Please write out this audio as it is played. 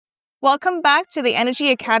Welcome back to the Energy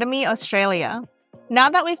Academy Australia. Now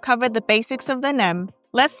that we've covered the basics of the NEM,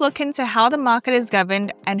 let's look into how the market is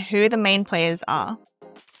governed and who the main players are.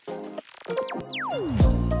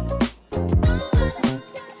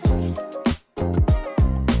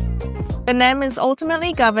 The NEM is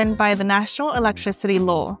ultimately governed by the National Electricity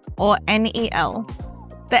Law, or NEL.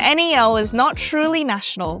 The NEL is not truly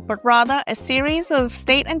national, but rather a series of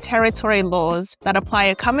state and territory laws that apply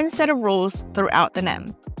a common set of rules throughout the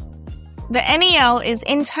NEM. The NEL is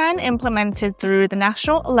in turn implemented through the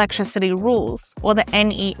National Electricity Rules, or the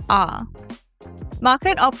NER.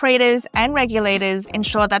 Market operators and regulators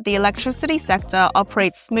ensure that the electricity sector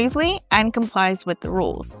operates smoothly and complies with the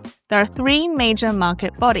rules. There are three major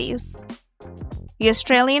market bodies: the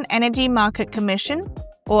Australian Energy Market Commission,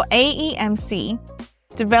 or AEMC,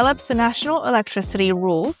 develops the National Electricity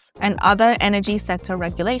Rules and other energy sector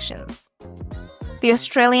regulations. The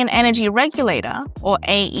Australian Energy Regulator, or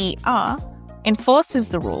AER, enforces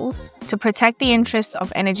the rules to protect the interests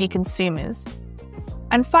of energy consumers.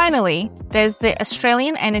 And finally, there's the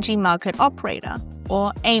Australian Energy Market Operator,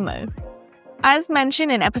 or AEMO. As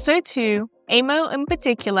mentioned in Episode 2, AEMO in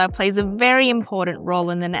particular plays a very important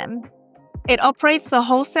role in the NEM. It operates the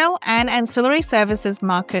wholesale and ancillary services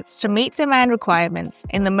markets to meet demand requirements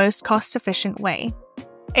in the most cost-efficient way.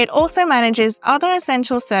 It also manages other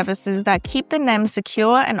essential services that keep the NEM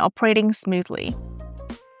secure and operating smoothly.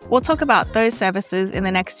 We'll talk about those services in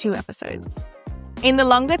the next 2 episodes. In the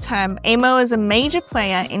longer term, AEMO is a major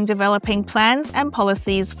player in developing plans and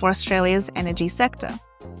policies for Australia's energy sector.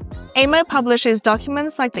 AEMO publishes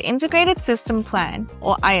documents like the Integrated System Plan,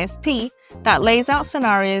 or ISP, that lays out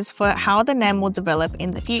scenarios for how the NEM will develop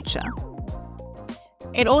in the future.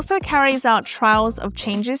 It also carries out trials of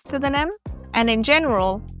changes to the NEM, and in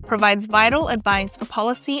general, provides vital advice for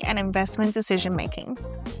policy and investment decision-making.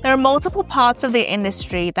 There are multiple parts of the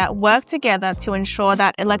industry that work together to ensure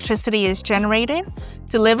that electricity is generated,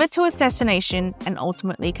 delivered to its destination, and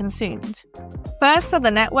ultimately consumed. First are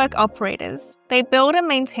the network operators. They build and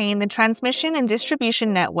maintain the transmission and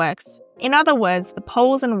distribution networks, in other words, the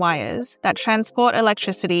poles and wires that transport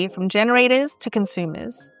electricity from generators to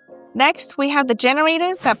consumers. Next, we have the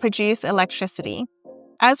generators that produce electricity.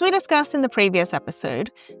 As we discussed in the previous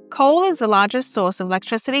episode, coal is the largest source of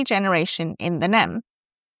electricity generation in the NEM.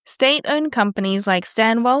 State-owned companies like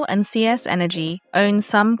Stanwell and CS Energy own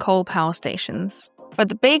some coal power stations. But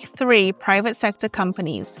the big 3 private sector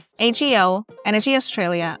companies, AGL, Energy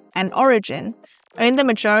Australia, and Origin, own the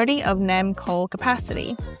majority of NEM coal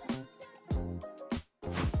capacity.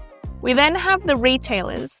 We then have the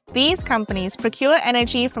retailers. These companies procure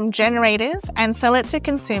energy from generators and sell it to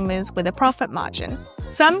consumers with a profit margin.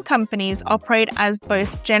 Some companies operate as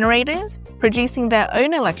both generators, producing their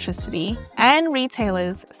own electricity, and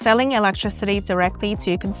retailers, selling electricity directly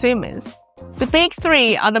to consumers. The big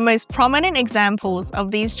 3 are the most prominent examples of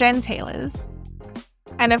these gentailers.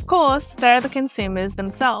 And of course, there are the consumers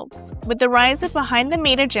themselves. With the rise of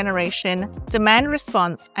behind-the-meter generation, demand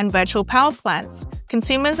response, and virtual power plants,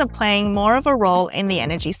 consumers are playing more of a role in the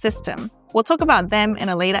energy system. We'll talk about them in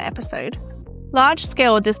a later episode.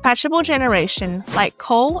 Large-scale dispatchable generation, like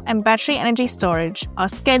coal and battery energy storage, are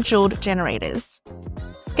scheduled generators.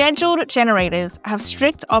 Scheduled generators have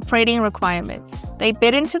strict operating requirements. They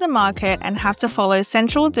bid into the market and have to follow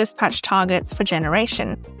central dispatch targets for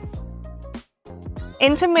generation.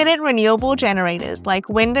 Intermittent renewable generators like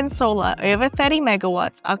wind and solar over 30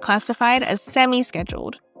 megawatts are classified as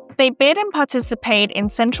semi-scheduled. They bid and participate in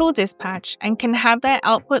central dispatch and can have their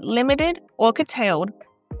output limited or curtailed.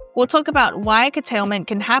 We'll talk about why curtailment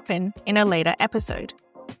can happen in a later episode.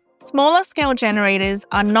 Smaller scale generators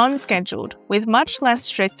are non-scheduled with much less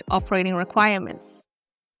strict operating requirements.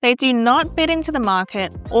 They do not bid into the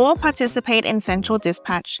market or participate in central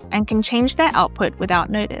dispatch and can change their output without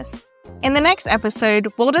notice. In the next episode,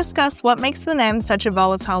 we'll discuss what makes the NEM such a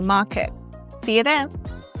volatile market. See you there!